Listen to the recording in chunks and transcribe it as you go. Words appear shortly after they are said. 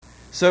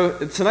So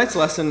tonight's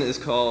lesson is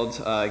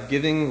called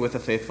Giving with a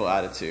Faithful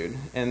Attitude,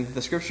 and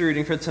the scripture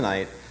reading for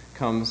tonight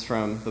comes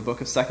from the book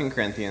of 2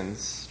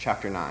 Corinthians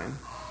chapter 9,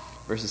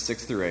 verses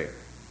 6 through 8.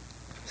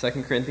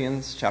 2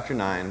 Corinthians chapter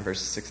 9,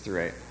 verses 6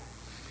 through 8.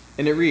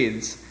 And it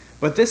reads,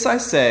 "But this I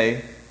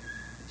say,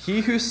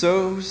 he who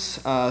sows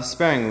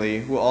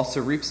sparingly will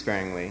also reap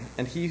sparingly,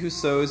 and he who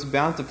sows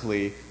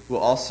bountifully will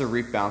also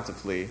reap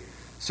bountifully.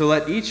 So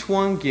let each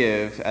one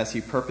give as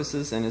he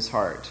purposes in his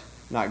heart,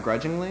 not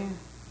grudgingly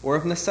or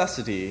of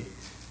necessity,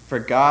 for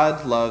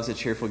God loves a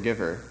cheerful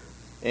giver.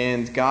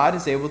 And God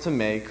is able to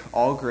make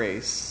all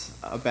grace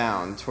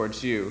abound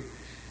towards you,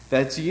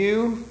 that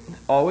you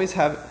always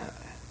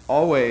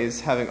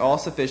having all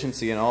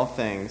sufficiency in all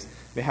things,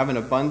 may have an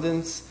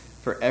abundance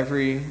for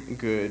every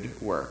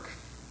good work."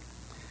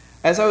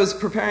 As I was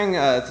preparing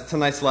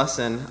tonight's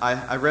lesson,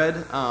 I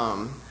read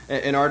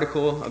an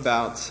article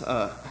about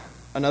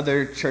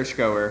another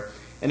churchgoer,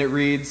 and it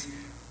reads,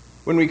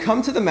 "When we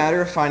come to the matter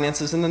of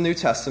finances in the New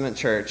Testament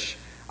church,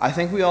 I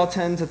think we all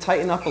tend to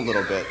tighten up a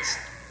little bit,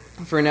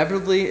 for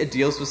inevitably it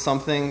deals with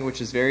something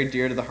which is very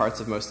dear to the hearts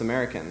of most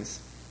Americans,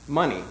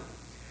 money.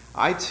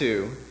 I,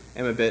 too,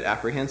 am a bit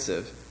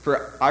apprehensive,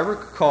 for I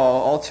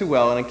recall all too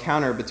well an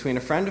encounter between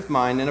a friend of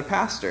mine and a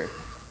pastor.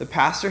 The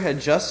pastor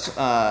had just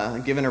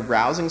given a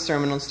rousing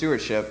sermon on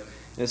stewardship,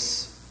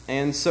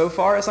 and so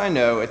far as I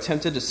know,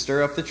 attempted to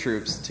stir up the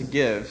troops to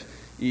give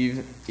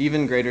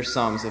even greater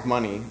sums of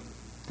money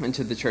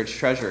into the church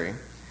treasury.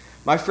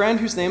 My friend,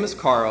 whose name is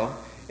Carl,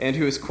 and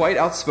who is quite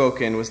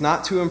outspoken, was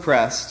not too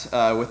impressed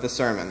with the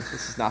sermon."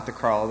 This is not the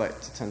Carl that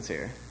attends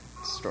here.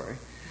 Story.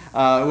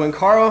 When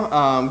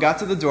Carl got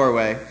to the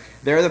doorway,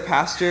 there the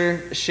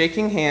pastor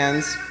shaking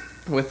hands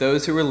with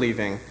those who were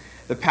leaving.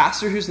 The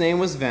pastor, whose name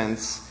was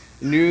Vince,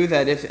 knew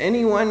that if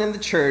anyone in the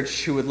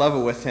church who would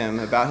level with him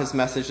about his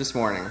message this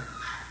morning,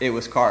 it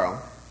was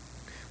Carl.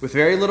 With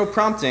very little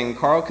prompting,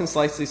 Carl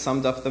concisely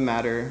summed up the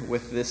matter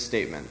with this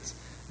statement: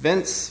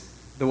 "Vince,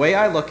 the way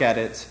I look at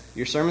it,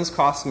 your sermons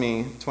cost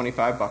me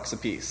 $25 a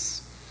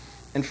piece.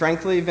 And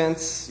frankly,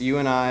 Vince, you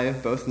and I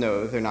both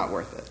know they're not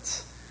worth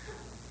it."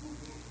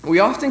 We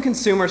often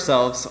consume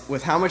ourselves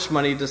with how much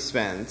money to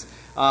spend.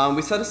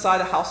 We set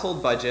aside a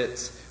household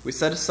budget. We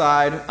set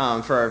aside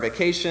for our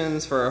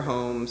vacations, for our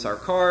homes, our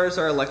cars,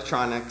 our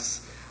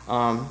electronics,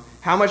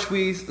 how much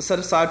we set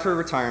aside for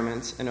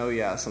retirement, and oh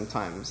yeah,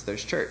 sometimes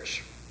there's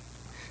church.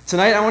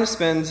 Tonight I want to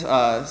spend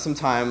some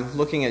time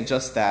looking at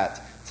just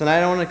that.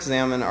 Tonight I want to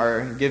examine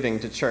our giving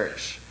to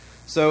church.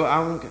 So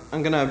I'm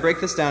going to break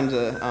this down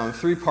to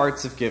 3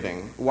 parts of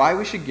giving: why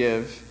we should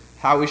give,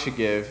 how we should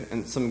give,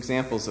 and some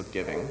examples of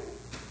giving.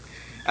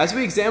 As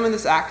we examine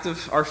this act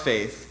of our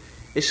faith,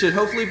 it should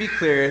hopefully be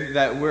clear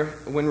that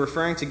when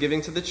referring to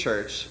giving to the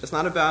church, it's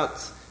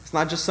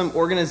not just some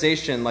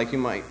organization like you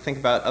might think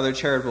about other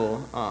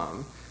charitable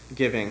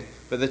giving,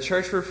 but the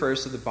church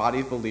refers to the body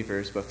of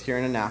believers both here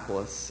in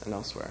Annapolis and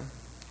elsewhere.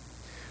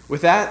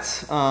 With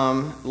that,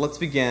 let's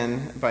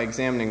begin by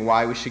examining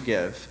why we should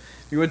give.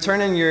 You would turn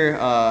in your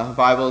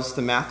Bibles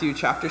to Matthew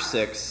chapter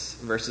 6,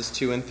 verses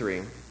 2 and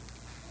 3.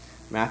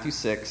 Matthew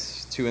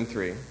 6, 2 and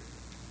 3.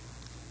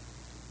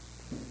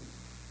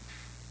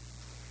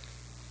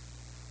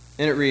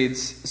 And it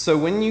reads, "So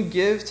when you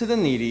give to the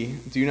needy,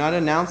 do not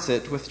announce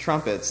it with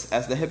trumpets,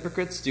 as the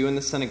hypocrites do in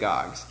the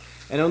synagogues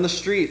and on the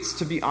streets,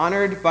 to be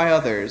honored by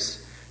others.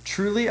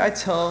 Truly I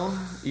tell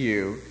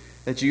you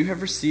that they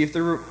have received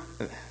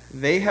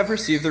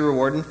the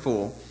reward in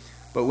full.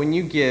 But when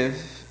you give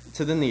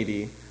to the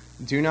needy,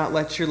 do not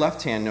let your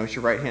left hand know what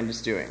your right hand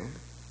is doing."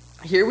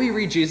 Here we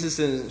read Jesus'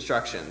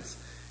 instructions.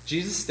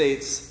 Jesus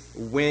states,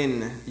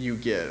 when you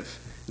give.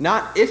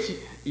 Not if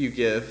you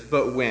give,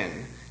 but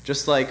when.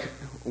 Just like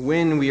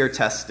when we are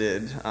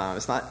tested.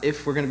 It's not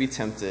if we're going to be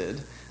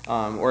tempted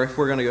or if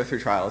we're going to go through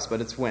trials,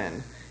 but it's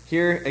when.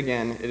 Here,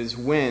 again, it is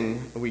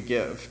when we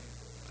give.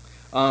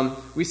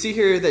 We see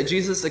here that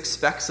Jesus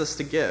expects us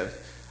to give.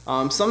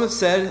 Some have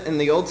said in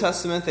the Old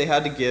Testament they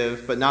had to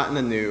give, but not in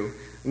the New.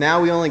 Now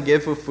we only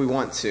give if we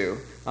want to.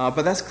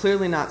 But that's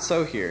clearly not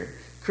so here.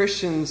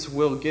 Christians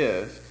will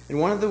give. And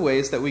one of the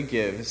ways that we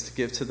give is to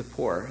give to the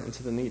poor and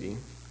to the needy.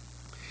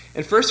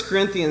 In 1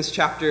 Corinthians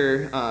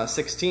chapter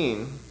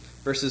 16,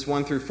 verses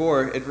 1 through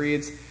 4, it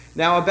reads,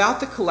 "Now about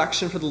the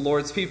collection for the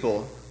Lord's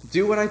people,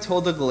 do what I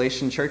told the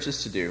Galatian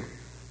churches to do.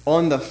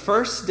 On the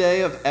first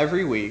day of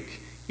every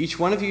week, each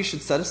one of you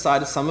should set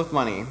aside a sum of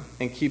money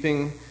in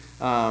keeping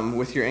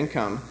with your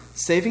income,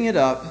 saving it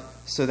up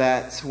so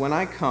that when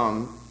I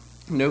come,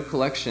 no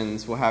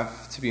collections will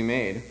have to be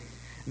made.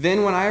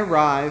 Then when I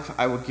arrive,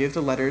 I will give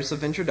the letters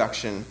of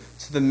introduction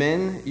to the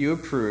men you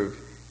approve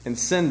and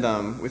send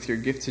them with your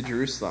gift to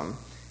Jerusalem.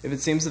 If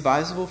it seems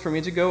advisable for me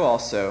to go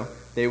also,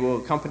 they will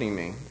accompany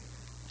me."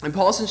 In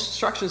Paul's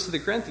instructions to the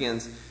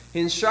Corinthians,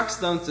 he instructs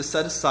them to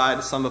set aside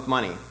a sum of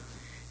money.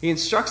 He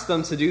instructs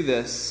them to do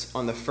this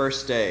on the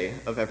first day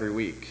of every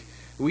week.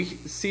 We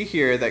see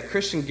here that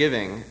Christian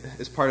giving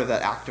is part of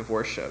that act of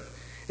worship.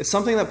 It's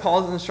something that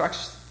Paul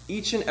instructs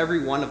each and every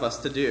one of us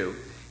to do.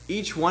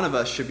 Each one of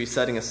us should be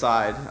setting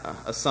aside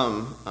a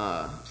sum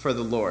for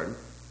the Lord.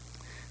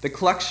 The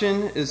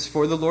collection is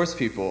for the Lord's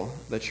people,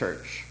 the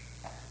church.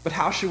 But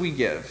how should we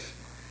give?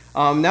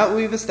 Now that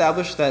we've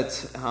established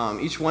that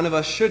each one of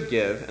us should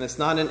give, and it's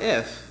not an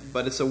if,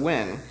 but it's a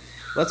when,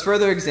 let's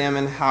further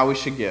examine how we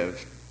should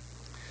give.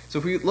 So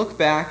if we look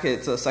back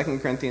at 2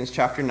 Corinthians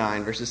chapter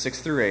 9, verses 6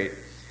 through 8,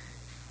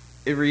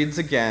 it reads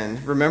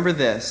again, "Remember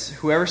this,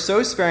 whoever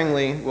sows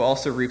sparingly will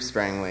also reap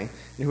sparingly,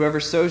 and whoever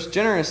sows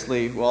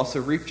generously will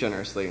also reap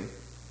generously.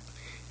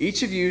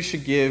 Each of you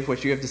should give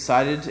what you have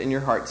decided in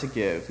your heart to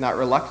give, not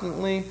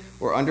reluctantly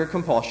or under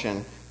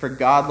compulsion, for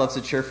God loves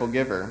a cheerful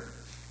giver.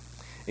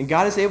 And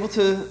God is able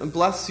to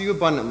bless you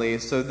abundantly,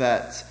 so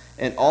that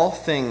in all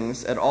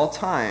things, at all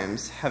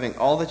times, having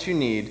all that you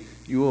need,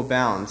 you will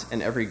abound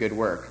in every good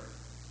work."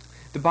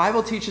 The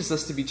Bible teaches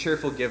us to be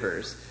cheerful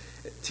givers.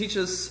 It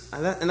teaches,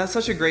 and that's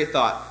such a great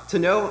thought, to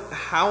know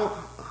how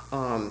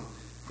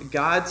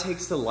God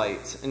takes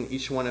delight in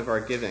each one of our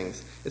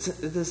givings. It's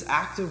this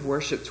act of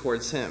worship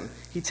towards Him.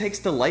 He takes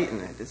delight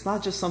in it. It's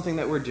not just something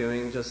that we're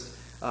doing just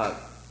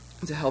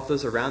to help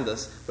those around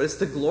us, but it's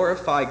to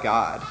glorify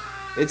God.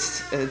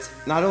 It's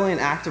not only an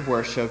act of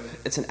worship,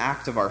 it's an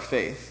act of our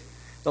faith.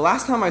 The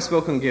last time I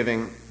spoke on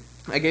giving,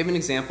 I gave an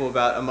example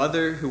about a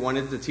mother who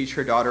wanted to teach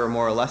her daughter a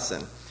moral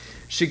lesson.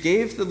 She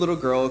gave the little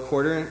girl a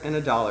quarter and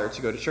 $1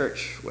 to go to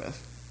church with.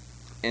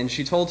 And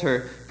she told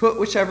her, "Put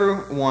whichever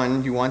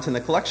one you want in the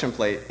collection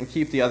plate and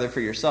keep the other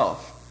for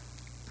yourself."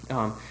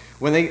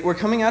 When they were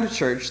coming out of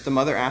church, the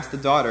mother asked the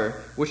daughter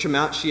which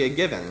amount she had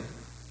given.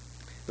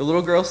 The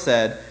little girl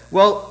said,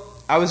 "Well,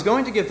 I was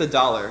going to give the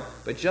 $1,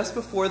 but just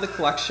before the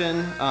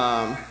collection,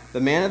 the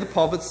man at the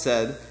pulpit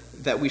said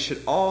that we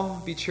should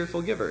all be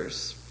cheerful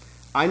givers.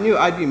 I knew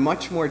I'd be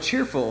much more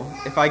cheerful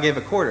if I gave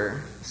a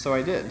quarter, so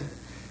I did."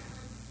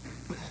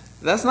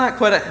 That's not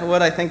quite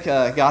what I think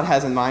God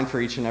has in mind for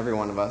each and every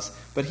one of us,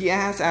 but He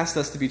has asked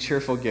us to be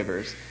cheerful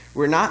givers.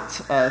 We're not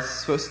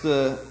supposed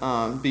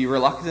to be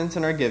reluctant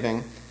in our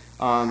giving,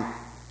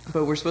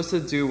 but we're supposed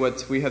to do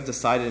what we have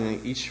decided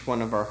in each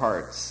one of our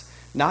hearts,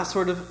 not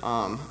sort of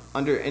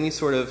under any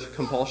sort of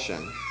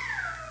compulsion.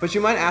 But you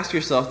might ask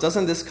yourself,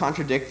 doesn't this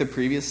contradict the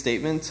previous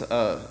statement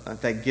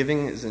that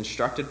giving is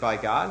instructed by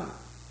God?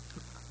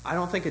 I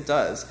don't think it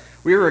does.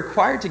 We are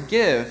required to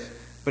give,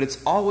 but it's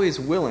always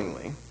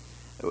willingly.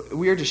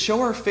 We are to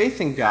show our faith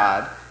in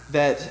God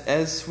that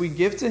as we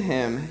give to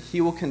Him,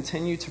 He will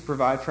continue to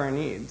provide for our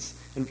needs.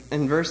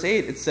 In verse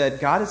 8, it said,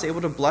 "God is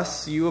able to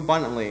bless you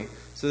abundantly,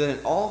 so that in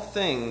all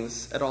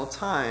things, at all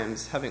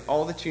times, having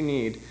all that you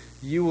need,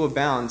 you will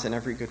abound in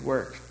every good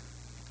work."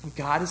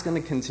 God is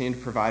going to continue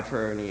to provide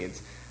for our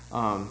needs.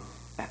 And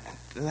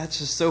that's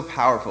just so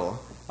powerful.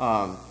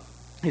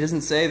 He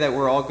doesn't say that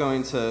we're all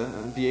going to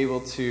be able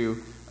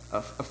to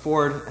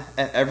afford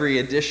every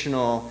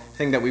additional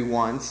thing that we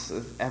want.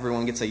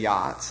 Everyone gets a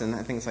yacht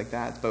and things like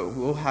that, but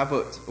we'll have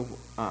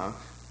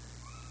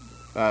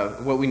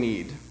what we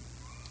need.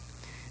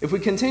 If we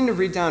continue to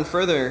read down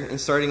further, and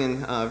starting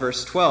in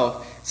verse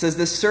 12, it says,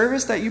 "The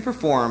service that you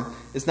perform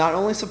is not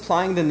only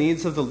supplying the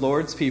needs of the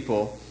Lord's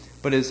people,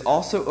 but is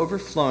also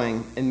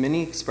overflowing in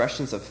many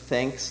expressions of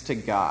thanks to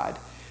God.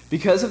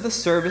 Because of the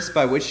service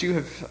by which you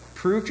have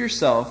proved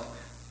yourself,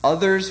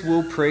 others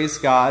will praise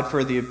God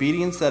for the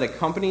obedience that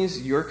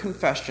accompanies your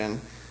confession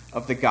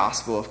of the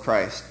gospel of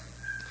Christ,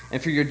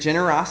 and for your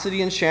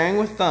generosity in sharing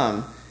with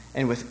them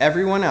and with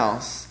everyone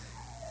else.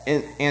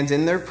 And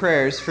in their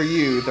prayers for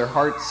you, their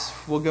hearts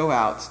will go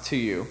out to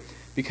you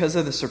because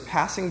of the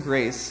surpassing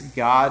grace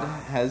God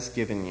has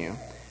given you.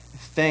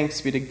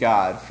 Thanks be to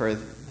God for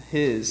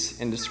His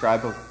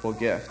indescribable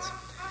gift."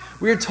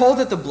 We are told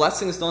that the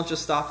blessings don't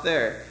just stop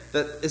there,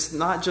 that it's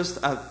not just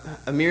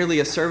merely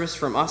a service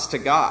from us to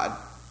God.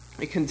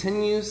 It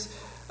continues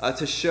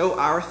to show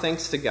our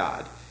thanks to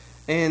God.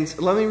 And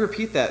let me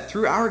repeat that.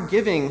 Through our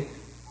giving,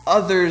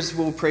 others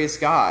will praise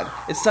God.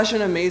 It's such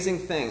an amazing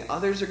thing.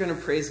 Others are going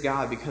to praise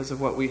God because of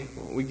what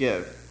we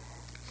give.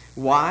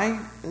 Why?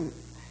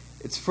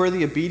 It's for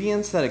the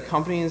obedience that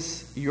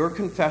accompanies your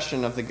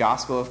confession of the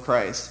gospel of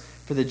Christ,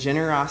 for the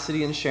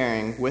generosity and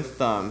sharing with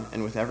them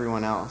and with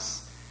everyone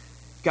else.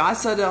 God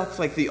set up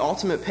like the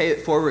ultimate pay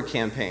it forward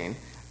campaign.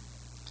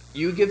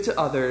 You give to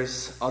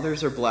others,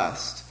 others are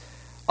blessed.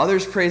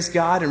 Others praise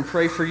God and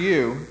pray for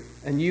you,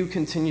 and you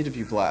continue to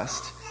be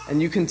blessed,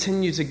 and you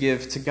continue to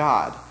give to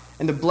God.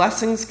 And the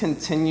blessings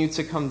continue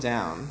to come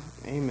down.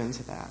 Amen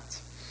to that.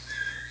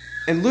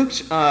 In Luke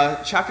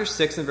chapter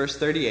 6 and verse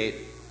 38,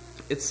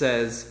 it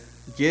says,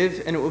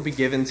 "Give and it will be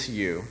given to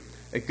you.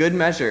 A good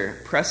measure,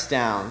 pressed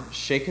down,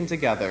 shaken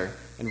together,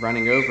 and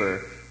running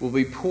over, will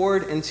be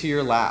poured into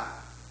your lap."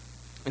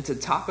 And to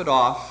top it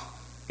off,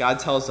 God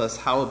tells us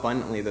how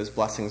abundantly those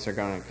blessings are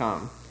going to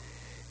come.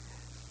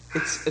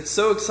 It's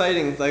so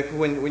exciting, like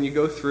when you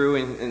go through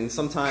and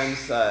sometimes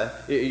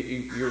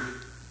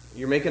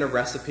you're making a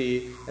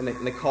recipe and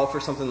they call for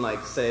something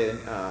like, say,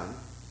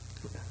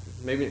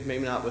 maybe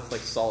not with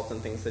like salt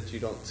and things that you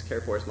don't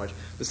care for as much,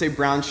 but say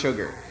brown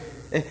sugar.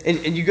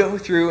 And you go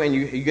through and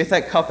you get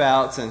that cup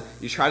out and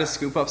you try to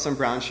scoop up some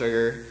brown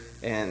sugar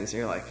and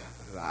you're like,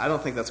 I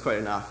don't think that's quite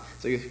enough.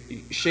 So you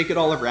shake it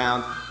all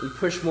around, you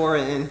push more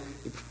in,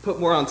 you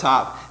put more on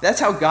top. That's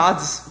how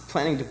God's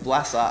planning to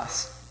bless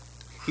us.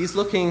 He's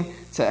looking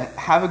to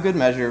have a good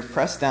measure,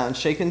 pressed down,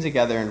 shaken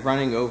together, and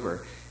running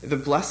over. The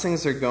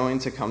blessings are going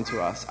to come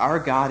to us. Our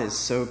God is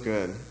so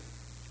good.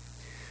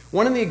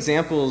 One of the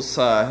examples,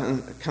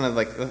 kind of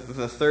like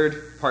the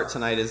third part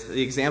tonight, is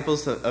the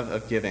examples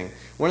of giving.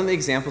 One of the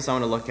examples I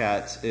want to look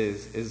at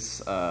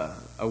is a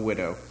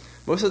widow.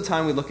 Most of the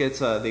time we look at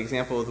the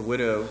example of the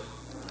widow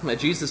that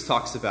Jesus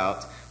talks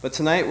about, but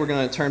tonight we're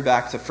going to turn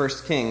back to 1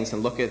 Kings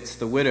and look at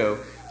the widow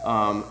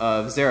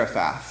of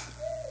Zarephath.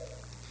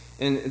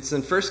 And it's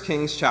in 1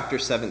 Kings chapter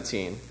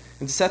 17.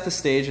 And to set the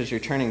stage as you're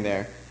turning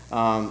there,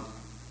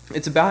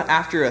 it's about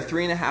after a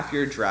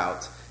 3.5-year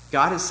drought.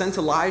 God has sent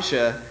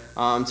Elijah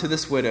to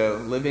this widow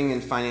living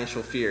in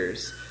financial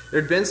fears. There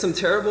had been some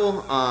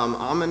terrible,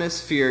 ominous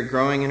fear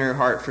growing in her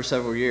heart for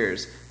several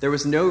years. There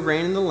was no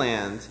rain in the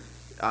land.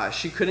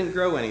 She couldn't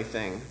grow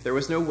anything. There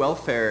was no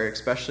welfare,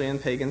 especially in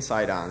pagan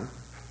Sidon.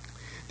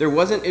 This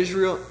wasn't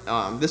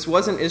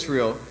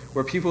Israel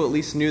where people at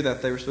least knew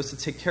that they were supposed to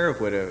take care of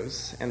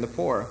widows and the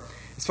poor.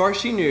 As far as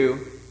she knew,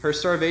 her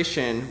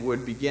starvation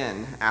would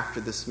begin after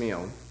this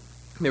meal.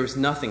 There was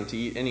nothing to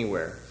eat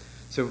anywhere.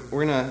 So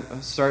we're going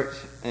to start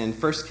in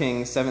 1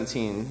 Kings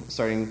 17,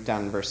 starting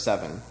down in verse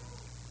 7.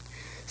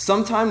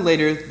 Sometime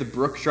later, the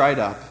brook dried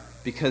up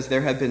because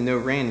there had been no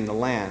rain in the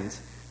land.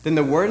 Then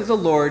the word of the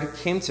Lord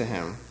came to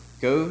him,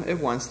 "Go at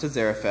once to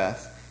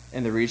Zarephath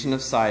in the region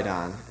of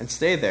Sidon and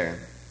stay there.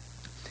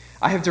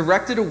 I have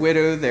directed a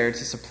widow there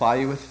to supply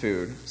you with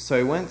food." So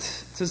he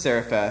went to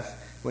Zarephath.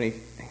 When he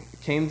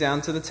came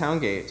down to the town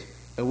gate,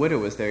 a widow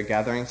was there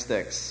gathering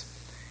sticks.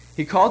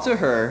 He called to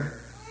her,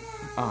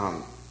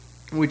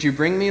 "Would you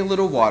bring me a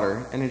little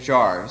water in a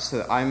jar so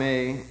that I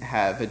may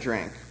have a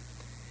drink?"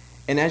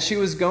 And as she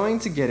was going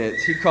to get it,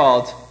 he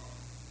called,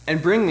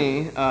 "And bring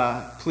me,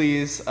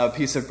 please, a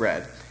piece of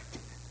bread."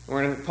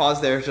 We're going to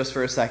pause there just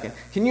for a second.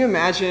 Can you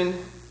imagine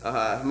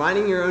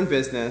minding your own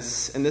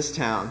business in this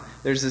town?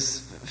 There's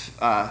this,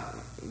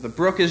 the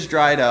brook is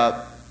dried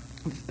up,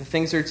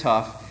 things are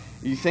tough.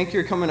 You think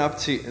you're coming up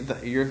to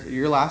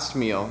your last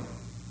meal.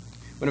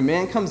 When a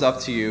man comes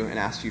up to you and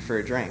asks you for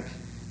a drink,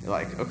 you're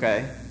like,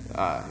 okay,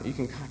 you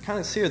can kind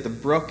of see that the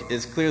brook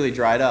is clearly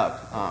dried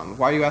up.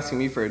 Why are you asking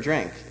me for a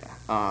drink?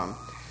 And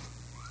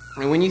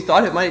when you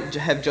thought it might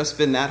have just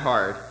been that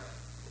hard,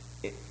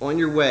 on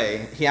your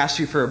way, he asked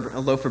you for a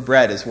loaf of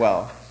bread as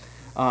well,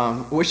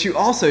 which you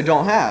also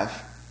don't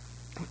have.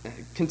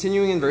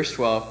 Continuing in verse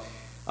 12,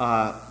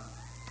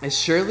 "As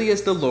surely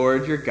as the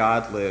Lord your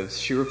God lives,"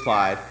 she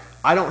replied,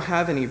 "I don't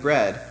have any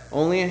bread,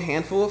 only a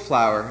handful of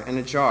flour in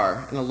a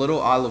jar and a little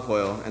olive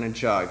oil in a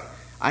jug.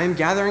 I am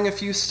gathering a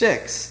few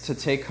sticks to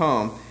take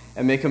home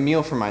and make a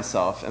meal for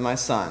myself and my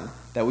son,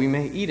 that we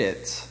may eat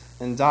it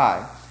and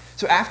die."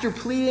 So after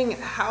pleading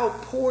how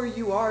poor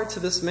you are to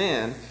this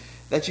man,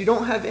 that you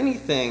don't have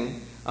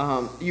anything,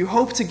 you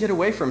hope to get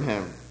away from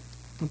him.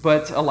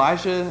 But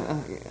Elijah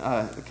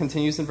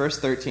continues in verse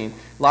 13.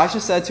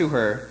 Elijah said to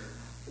her,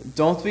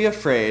 "Don't be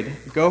afraid.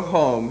 Go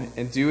home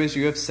and do as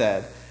you have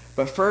said.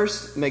 But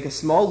first make a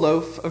small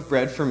loaf of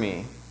bread for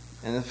me."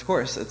 And of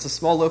course, it's a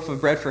small loaf of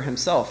bread for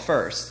himself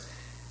first.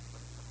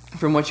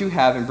 "From what you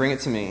have, and bring it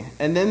to me.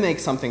 And then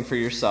make something for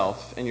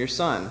yourself and your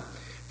son.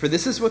 For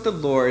this is what the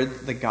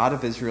Lord, the God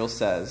of Israel,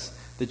 says.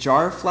 The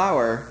jar of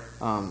flour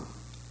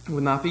will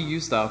not be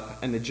used up,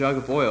 and the jug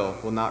of oil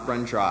will not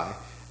run dry,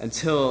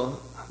 until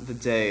the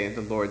day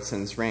the Lord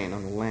sends rain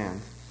on the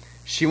land."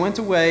 She went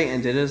away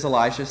and did as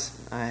Elijah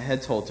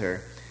had told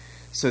her.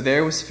 So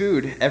there was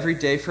food every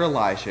day for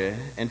Elijah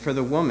and for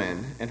the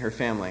woman and her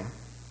family.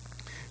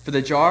 For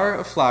the jar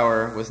of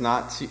flour was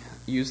not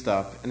used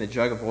up, and the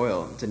jug of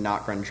oil did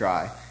not run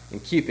dry, in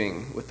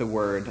keeping with the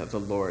word of the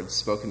Lord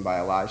spoken by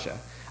Elijah.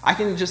 I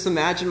can just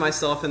imagine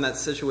myself in that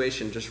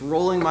situation, just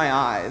rolling my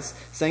eyes,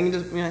 saying to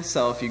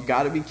myself, "You've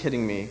got to be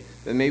kidding me."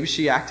 But maybe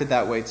she acted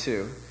that way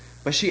too.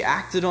 But she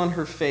acted on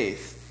her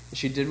faith.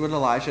 She did what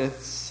Elijah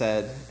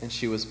said, and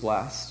she was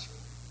blessed.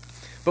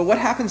 But what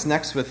happens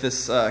next with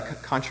this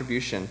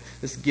contribution,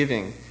 this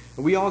giving?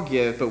 We all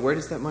give, but where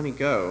does that money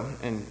go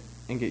and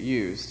get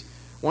used?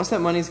 Once that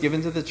money is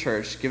given to the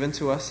church, given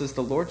to us as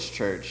the Lord's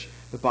church,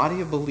 the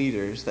body of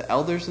believers, the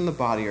elders in the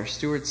body are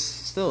stewards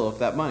still of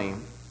that money.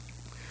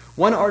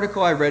 One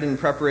article I read in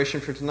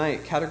preparation for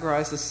tonight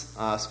categorized this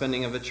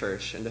spending of a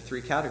church into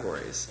 3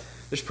 categories.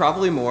 There's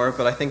probably more,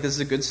 but I think this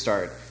is a good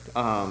start.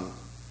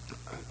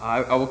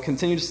 I will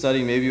continue to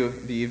study, maybe it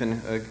will be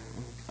even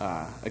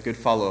a good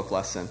follow-up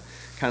lesson.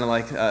 Kind of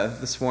like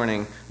this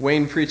morning,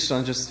 Wayne preached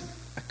on just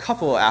a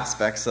couple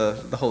aspects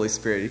of the Holy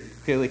Spirit. He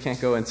clearly can't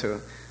go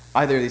into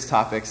either of these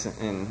topics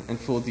in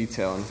full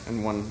detail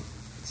in one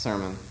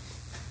sermon.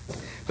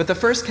 But the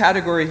first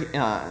category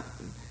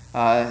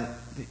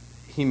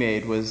he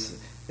made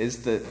is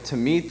to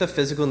meet the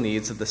physical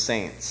needs of the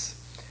saints.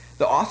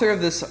 The author of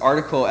this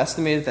article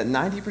estimated that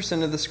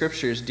 90% of the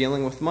scriptures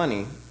dealing with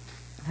money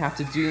have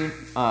to do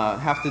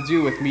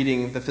with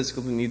meeting the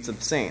physical needs of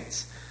the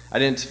saints. I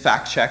didn't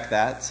fact check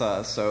that,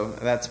 so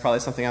that's probably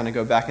something I'm going to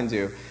go back and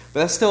do.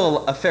 But that's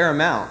still a fair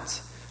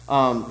amount.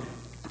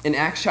 In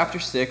Acts chapter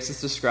 6,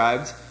 it's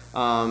described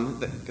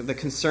the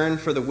concern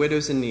for the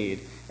widows in need.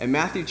 In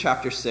Matthew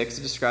chapter 6,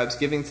 it describes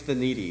giving to the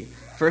needy.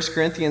 1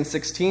 Corinthians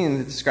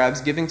 16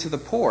 describes giving to the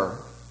poor.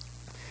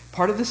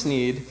 Part of this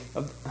need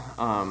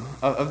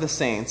of the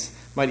saints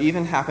might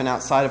even happen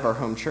outside of our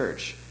home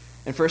church.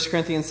 In 1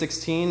 Corinthians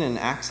 16 and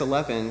Acts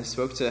 11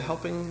 spoke to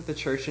helping the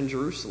church in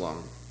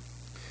Jerusalem.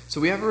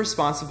 So we have a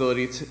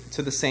responsibility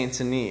to the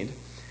saints in need,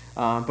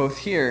 both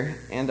here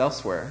and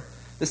elsewhere.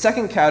 The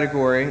second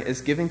category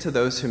is giving to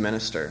those who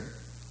minister.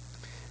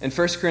 In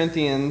 1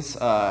 Corinthians,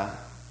 I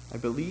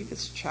believe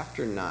it's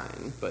chapter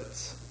 9,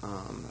 but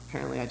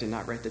apparently I did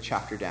not write the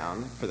chapter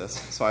down for this,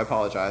 so I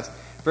apologize.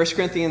 1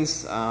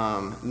 Corinthians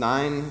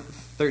 9,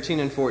 13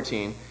 and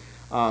 14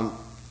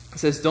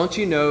 says, "Don't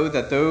you know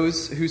that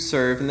those who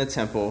serve in the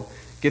temple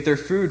get their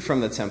food from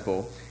the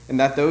temple, and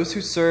that those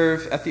who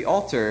serve at the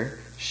altar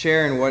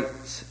share in what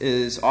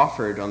is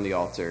offered on the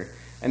altar?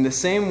 In the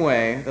same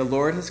way, the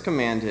Lord has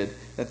commanded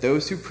that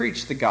those who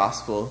preach the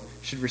gospel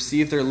should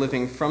receive their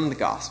living from the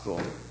gospel."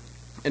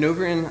 And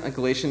over in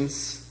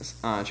Galatians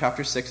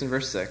chapter 6 and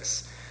verse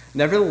 6,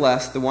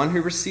 "Nevertheless, the one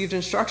who received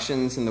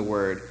instructions in the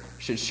word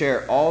should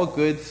share all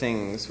good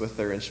things with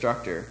their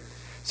instructor."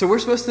 So we're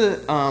supposed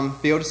to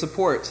be able to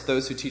support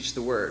those who teach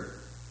the word,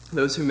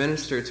 those who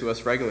minister to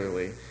us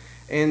regularly.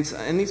 And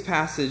in these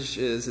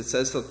passages, it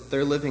says that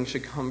their living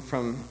should come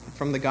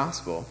from the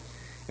gospel.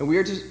 And we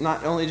are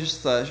not only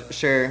just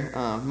share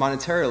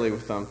monetarily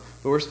with them,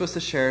 but we're supposed to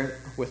share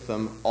with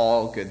them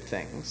all good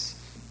things.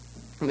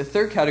 And the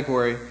third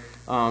category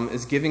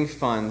is giving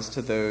funds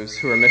to those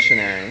who are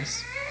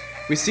missionaries.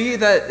 We see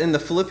that in the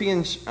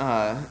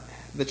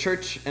the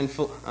church in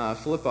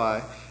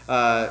Philippi,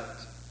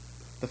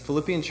 the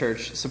Philippian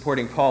church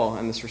supporting Paul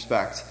in this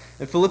respect.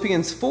 In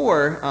Philippians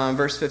 4,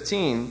 verse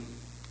 15,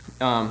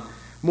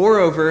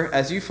 "Moreover,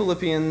 as you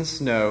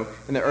Philippians know,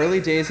 in the early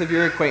days of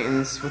your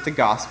acquaintance with the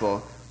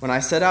gospel, when I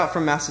set out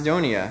from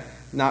Macedonia,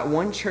 not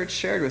one church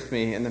shared with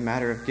me in the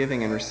matter of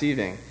giving and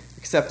receiving,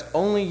 except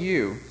only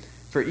you.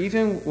 For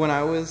even when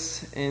I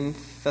was in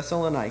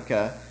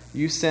Thessalonica,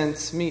 you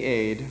sent me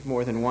aid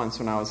more than once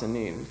when I was in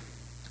need."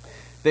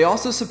 They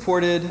also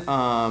supported,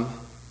 I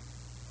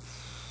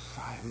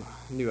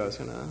knew I was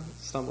going to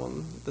stumble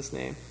on this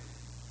name,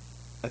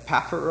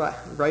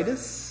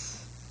 Epaphroditus?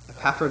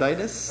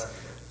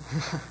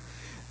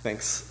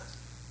 Thanks.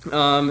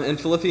 In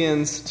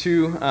Philippians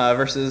 2,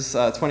 verses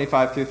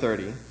 25 through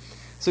 30.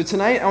 So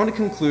tonight I want to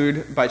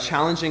conclude by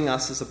challenging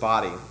us as a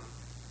body.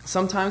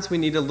 Sometimes we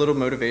need a little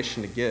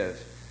motivation to give.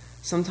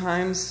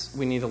 Sometimes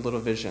we need a little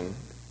vision.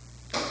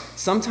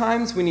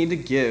 Sometimes we need to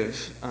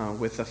give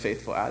with a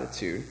faithful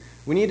attitude.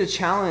 We need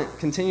to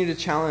continue to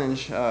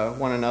challenge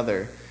one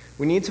another.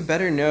 We need to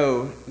better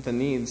know the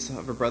needs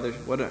of our brothers,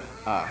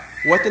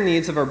 what the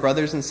needs of our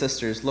brothers and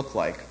sisters look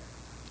like.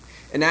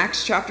 In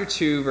Acts chapter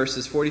 2,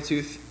 verses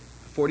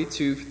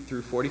 42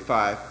 through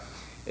 45,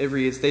 it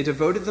reads, "They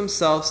devoted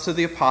themselves to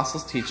the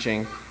apostles'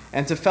 teaching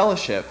and to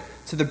fellowship,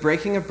 to the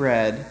breaking of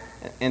bread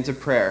and to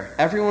prayer.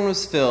 Everyone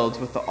was filled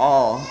with the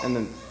awe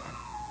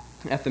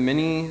at the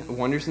many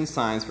wonders and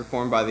signs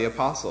performed by the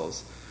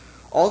apostles.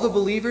 All the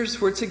believers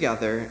were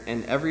together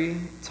and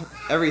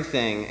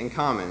everything in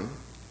common.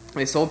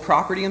 They sold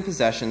property and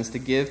possessions to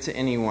give to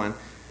anyone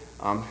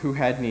who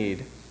had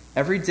need.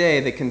 Every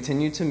day they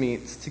continued to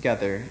meet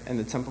together in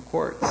the temple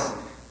courts.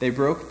 They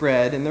broke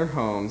bread in their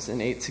homes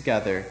and ate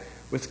together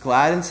with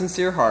glad and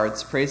sincere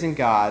hearts, praising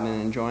God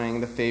and enjoying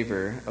the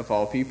favor of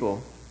all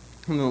people.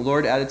 And the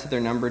Lord added to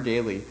their number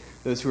daily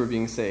those who were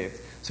being saved."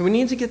 So we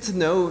need to get to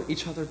know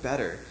each other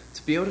better,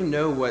 to be able to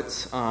know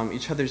what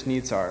each other's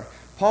needs are.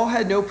 Paul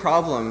had no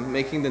problem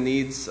making the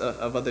needs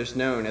of others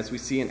known, as we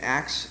see in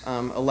Acts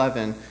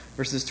 11,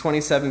 verses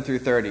 27 through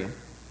 30.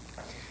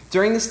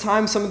 During this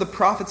time, some of the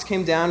prophets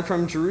came down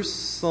from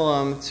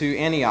Jerusalem to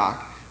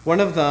Antioch. One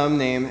of them,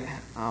 named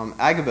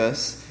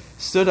Agabus,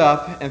 stood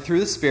up and through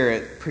the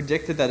Spirit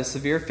predicted that a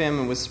severe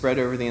famine would spread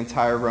over the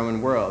entire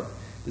Roman world.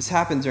 This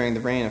happened during the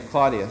reign of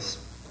Claudius.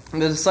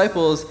 And the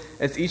disciples,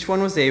 as each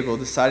one was able,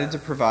 decided to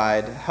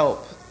provide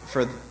help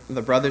for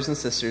the brothers and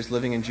sisters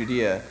living in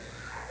Judea.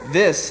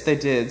 This they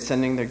did,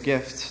 sending their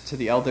gift to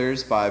the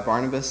elders by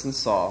Barnabas and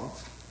Saul.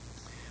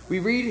 We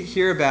read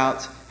here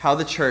about how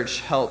the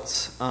church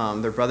helped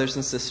their brothers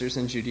and sisters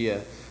in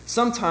Judea.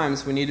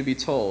 Sometimes we need to be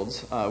told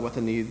what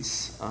the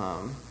needs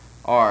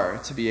are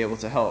to be able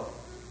to help.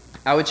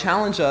 I would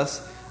challenge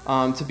us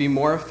to be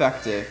more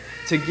effective,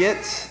 to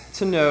get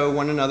to know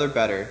one another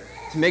better,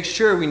 to make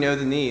sure we know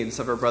the needs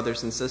of our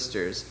brothers and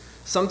sisters.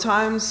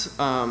 Sometimes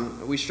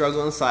we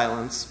struggle in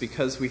silence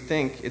because we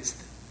think it's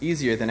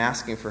easier than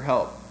asking for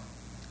help.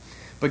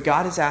 But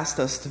God has asked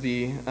us to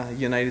be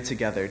united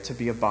together, to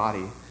be a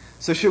body.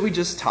 So should we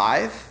just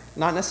tithe?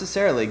 Not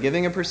necessarily.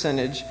 Giving a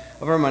percentage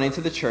of our money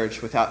to the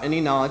church without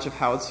any knowledge of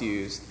how it's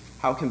used,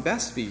 how it can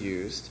best be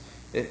used,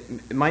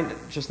 it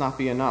might just not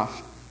be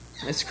enough.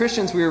 As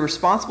Christians, we are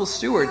responsible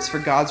stewards for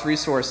God's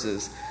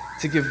resources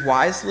to give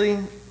wisely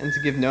and to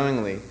give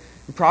knowingly.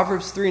 In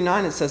Proverbs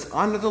 3:9 it says,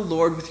 "Honor the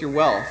Lord with your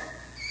wealth,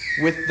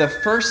 with the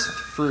first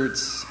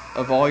fruits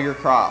of all your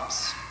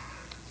crops."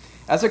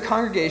 As a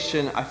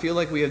congregation, I feel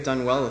like we have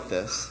done well with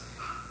this.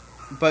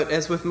 But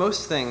as with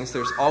most things,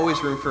 there's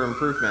always room for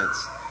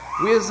improvements.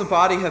 We as a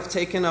body have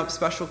taken up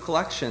special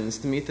collections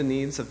to meet the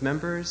needs of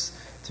members,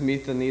 to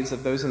meet the needs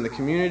of those in the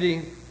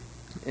community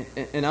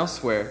and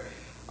elsewhere,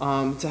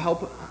 to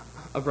help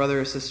a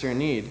brother or sister in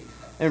need.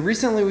 And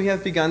recently we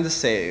have begun to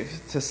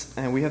save,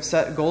 and we have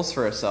set goals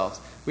for ourselves.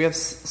 We have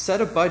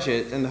set a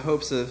budget in the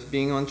hopes of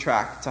being on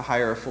track to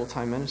hire a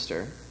full-time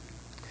minister.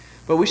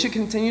 But we should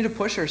continue to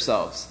push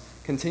ourselves,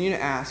 continue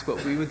to ask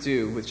what we would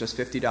do with just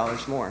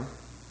 $50 more,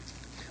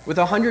 with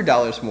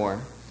 $100 more,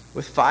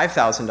 with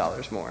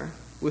 $5,000 more,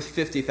 with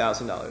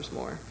 $50,000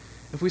 more.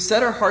 If we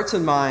set our hearts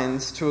and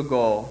minds to a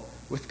goal,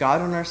 with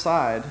God on our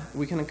side,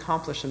 we can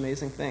accomplish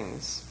amazing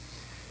things.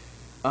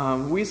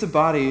 We as a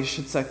body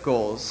should set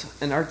goals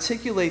and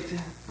articulate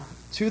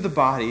to the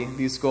body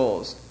these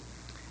goals.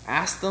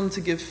 Ask them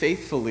to give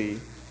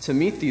faithfully to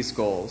meet these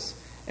goals,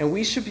 and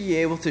we should be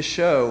able to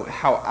show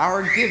how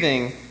our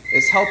giving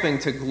is helping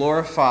to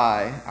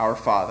glorify our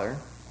Father.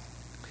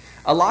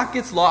 A lot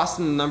gets lost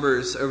in the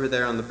numbers over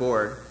there on the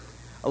board.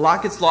 A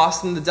lot gets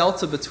lost in the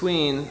delta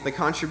between the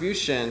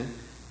contribution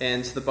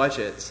and the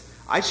budget.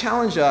 I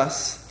challenge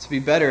us to be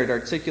better at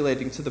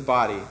articulating to the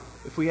body,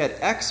 if we had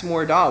X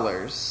more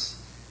dollars,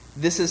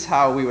 this is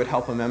how we would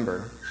help a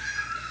member.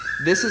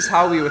 This is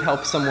how we would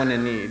help someone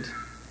in need.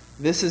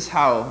 This is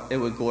how it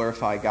would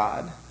glorify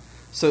God.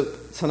 So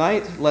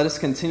tonight, let us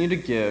continue to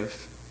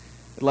give.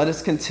 Let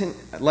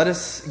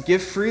us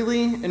give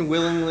freely and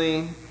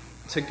willingly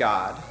to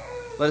God.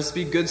 Let us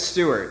be good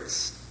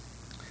stewards.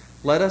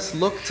 Let us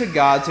look to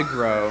God to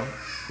grow.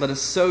 Let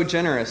us sow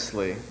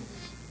generously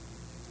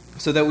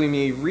so that we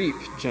may reap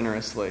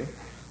generously.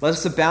 Let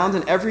us abound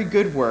in every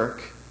good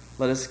work.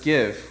 Let us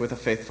give with a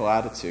faithful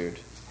attitude.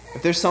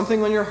 If there's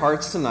something on your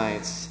hearts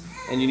tonight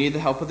and you need the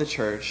help of the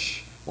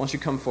church, won't you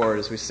come forward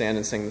as we stand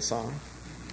and sing the song?